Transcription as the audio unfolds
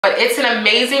but it's an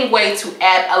amazing way to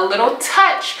add a little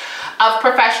touch of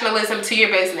professionalism to your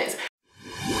business.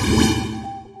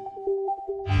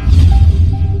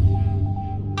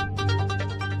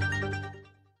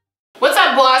 What's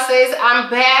up, bosses? I'm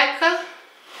back.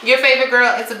 Your favorite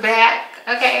girl is back.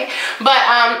 Okay, but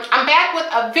I'm back with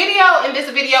a video, and this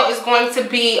video is going to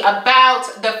be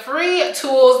about the free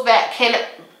tools that can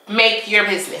make your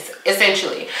business,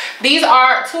 essentially. These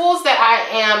are tools that I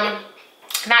am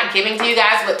not giving to you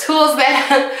guys, but tools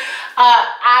that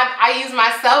I use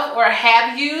myself or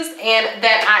have used, and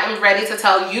that I am ready to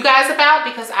tell you guys about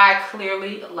because I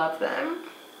clearly love them.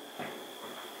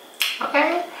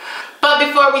 Okay, but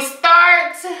before we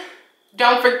start,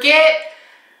 don't forget,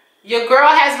 your girl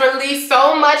has released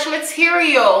so much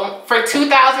material for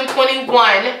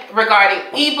 2021 regarding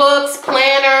ebooks,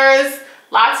 planners,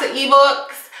 lots of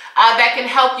ebooks that can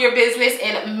help your business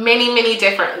in many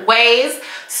different ways.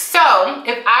 So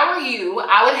if I were you,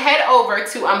 I would head over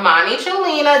to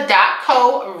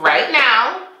ImaniJelena.co right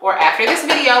now, or after this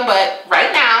video, but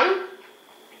right now,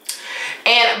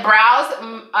 and browse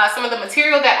some of the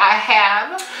material that I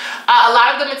have. A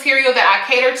lot of the material that I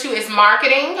cater to is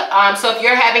marketing. So if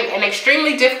you're having an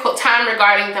extremely difficult time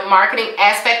regarding the marketing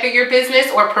aspect of your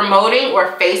business, or promoting,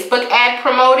 or Facebook ad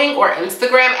promoting, or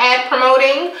Instagram ad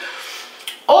promoting,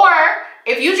 or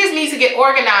if you just need to get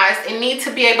organized and need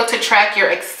to be able to track your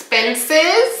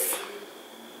expenses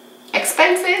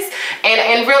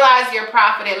and realize your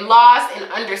profit and loss,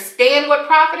 and understand what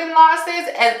profit and loss is,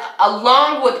 and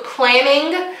along with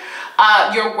planning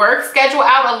your work schedule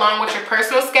out along with your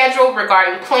personal schedule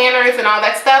regarding planners and all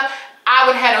that stuff, I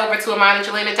would head over to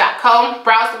ImaniJelena.com,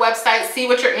 browse the website, see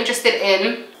what you're interested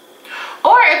in.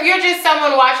 Or if you're just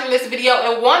someone watching this video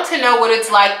and want to know what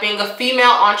it's like being a female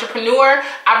entrepreneur,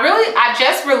 I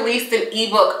just released an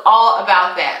ebook all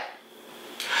about that.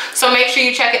 So make sure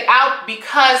you check it out,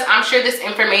 because I'm sure this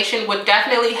information would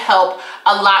definitely help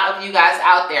a lot of you guys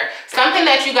out there. Something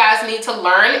that you guys need to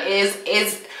learn is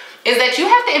that you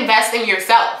have to invest in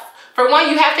yourself. For one,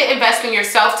 you have to invest in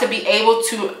yourself to be able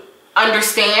to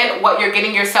understand what you're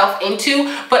getting yourself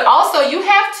into, but also you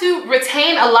have to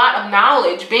retain a lot of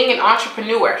knowledge being an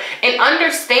entrepreneur and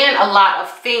understand a lot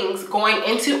of things going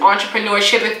into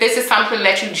entrepreneurship if this is something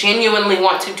that you genuinely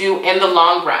want to do in the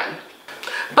long run.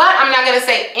 But I'm not going to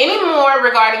say any more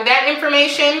regarding that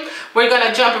information. We're going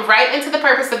to jump right into the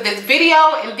purpose of this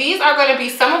video, and these are going to be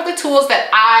some of the tools that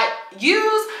I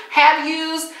have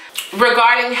used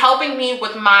regarding helping me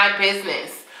with my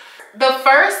business. The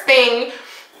first thing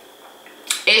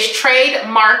is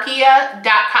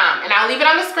Trademarkia.com, and I'll leave it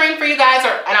on the screen for you guys,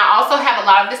 and I also have a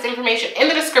lot of this information in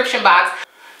the description box.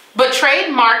 But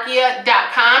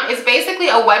Trademarkia.com is basically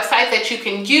a website that you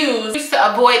can use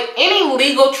to avoid any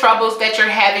legal troubles that you're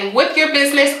having with your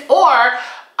business, or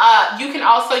you can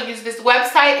also use this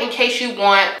website in case you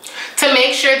want to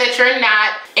make sure that you're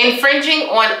not infringing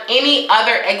on any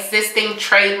other existing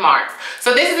trademarks.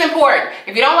 So this is important.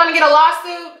 If you don't want to get a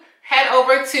lawsuit, head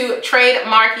over to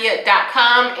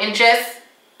Trademarkia.com and just,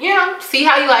 you know, see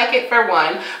how you like it, for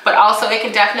one, but also it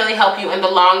can definitely help you in the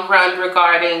long run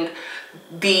regarding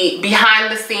the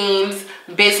behind the scenes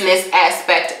business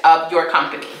aspect of your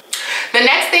company. The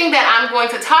next thing that I'm going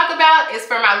to talk about is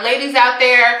for my ladies out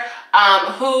there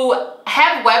who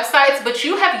have websites, but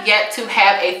you have yet to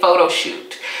have a photo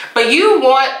shoot. But you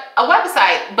want a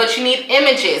website, but you need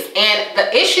images. And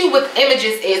the issue with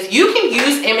images is you can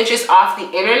use images off the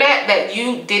internet that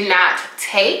you did not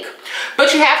take,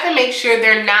 but you have to make sure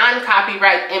they're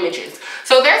non-copyright images.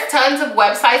 So there's tons of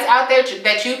websites out there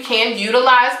that you can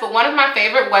utilize, but one of my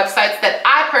favorite websites that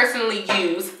I personally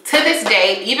use to this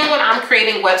day, even when I'm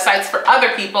creating websites for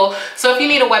other people, so if you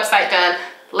need a website done,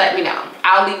 let me know.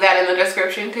 I'll leave that in the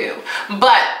description too.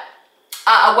 But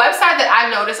a website that I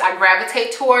notice I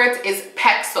gravitate towards is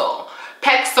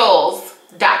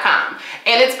Pexels.com,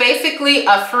 and it's basically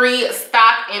a free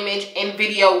stock image and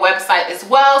video website as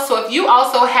well. So if you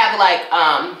also have like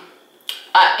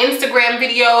Instagram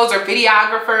videos or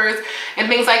videographers and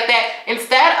things like that,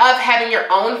 instead of having your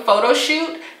own photo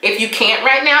shoot, if you can't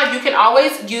right now, you can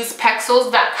always use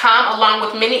Pexels.com along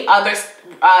with many other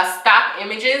stock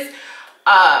images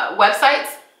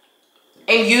websites,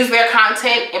 and use their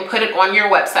content and put it on your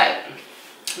website.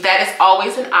 That is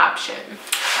always an option.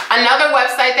 Another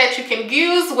website that you can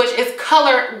use, which is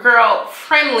color girl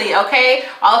friendly, okay?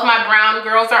 All of my brown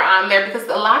girls are on there, because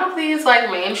a lot of these like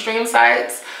mainstream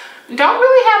sites don't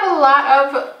really have a lot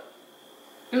of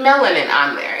melanin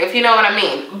on there, if you know what I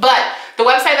mean. But the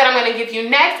website that I'm going to give you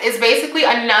next is basically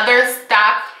another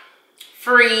stock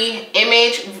free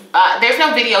image. There's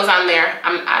no videos on there,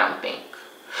 I don't think,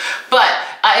 but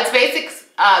it's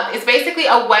It's basically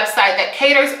a website that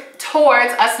caters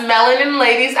towards us melanin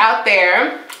ladies out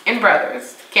there and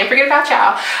brothers. Can't forget about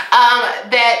y'all.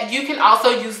 That you can also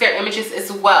use their images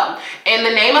as well. And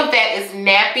the name of that is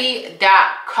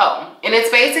nappy.co. And it's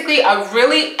basically a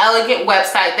really elegant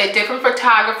website that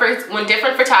when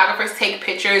different photographers take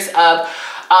pictures of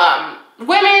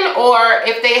women, or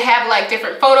if they have like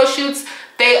different photo shoots,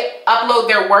 they upload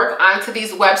their work onto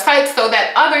these websites so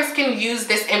that others can use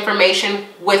this information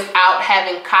without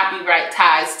having copyright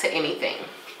ties to anything.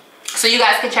 So you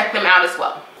guys can check them out as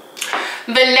well.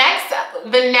 The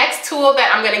next tool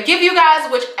that I'm going to give you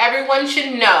guys, which everyone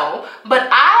should know, but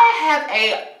I have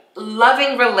a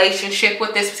loving relationship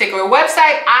with this particular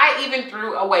website. I even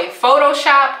threw away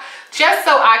Photoshop just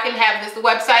so I can have this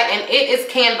website, and it is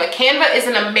Canva. Canva is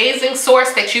an amazing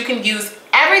source that you can use.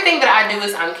 Everything that I do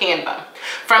is on Canva.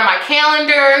 From my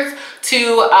calendars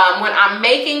to when I'm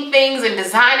making things and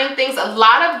designing things, a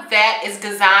lot of that is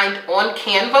designed on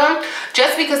Canva,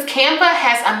 just because Canva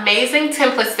has amazing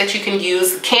templates that you can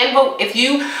use. Canva, if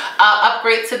you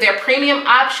upgrade to their premium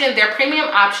option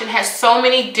has so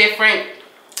many different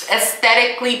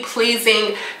aesthetically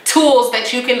pleasing tools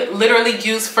that you can literally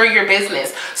use for your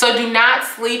business. So do not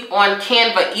sleep on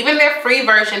Canva. Even their free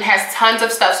version has tons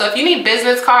of stuff. So if you need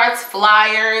business cards,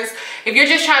 flyers, if you're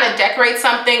just trying to decorate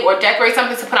something or decorate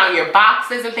something to put on your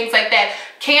boxes and things like that,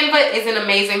 Canva is an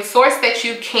amazing source that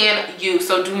you can use.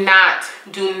 So do not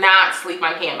sleep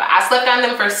on Canva. I slept on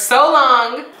them for so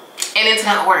long and it's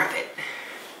not worth it.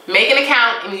 Make an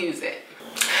account and use it.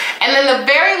 And then the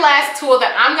very last tool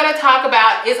that I'm going to talk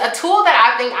about is a tool that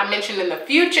I think I mentioned in the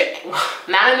future,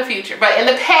 not in the future, but in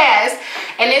the past,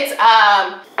 and it's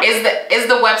is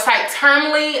the website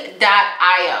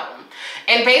termly.io.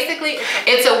 And basically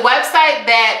it's a website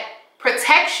that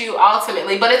protects you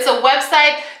ultimately, but it's a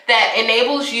website that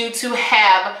enables you to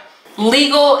have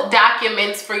legal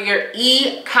documents for your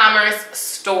e-commerce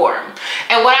store.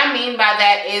 And what I mean by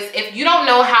that is, if you don't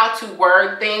know how to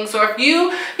word things, or if you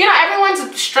know,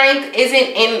 everyone's strength isn't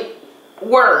in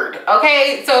Word,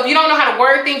 okay? So if you don't know how to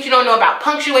word things, you don't know about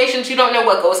punctuations, you don't know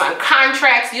what goes on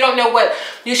contracts, you don't know what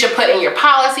you should put in your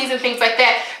policies and things like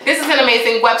that, this is an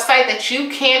amazing website that you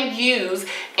can use.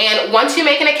 And once you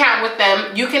make an account with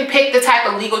them, you can pick the type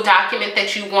of legal document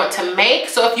that you want to make.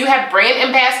 So if you have brand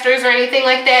ambassadors or anything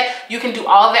like that, you can do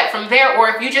all of that from there. Or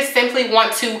if you just simply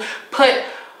want to put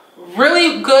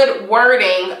really good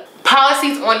wording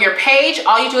policies on your page,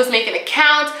 all you do is make an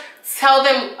account,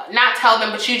 not tell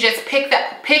them, but you just pick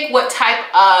what type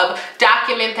of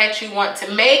document that you want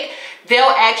to make. They'll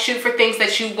ask you for things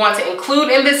that you want to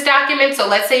include in this document. So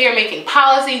let's say you're making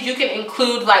policies, you can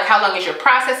include like how long is your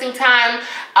processing time,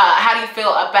 how do you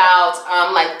feel about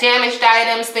like damaged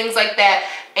items, things like that.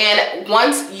 And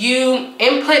once you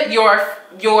input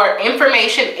your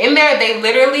information in there, they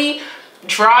literally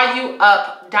draw you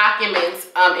up documents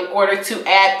in order to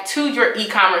add to your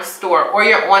e-commerce store or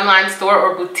your online store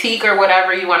or boutique or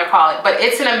whatever you want to call it. But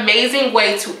it's an amazing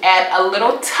way to add a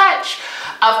little touch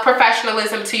of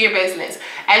professionalism to your business.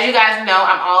 As you guys know,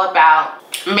 I'm all about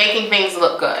making things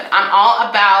look good. I'm all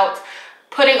about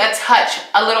putting a touch,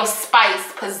 a little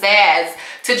spice, pizzazz,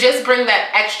 to just bring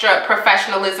that extra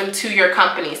professionalism to your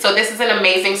company. So this is an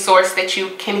amazing source that you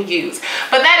can use.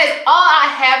 But that is all I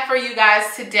have for you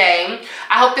guys today.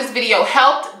 I hope this video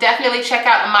helped. Definitely check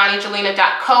out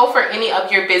ImaniJelena.co for any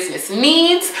of your business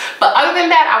needs. But other than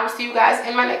that, I will see you guys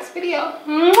in my next video.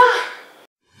 Mwah!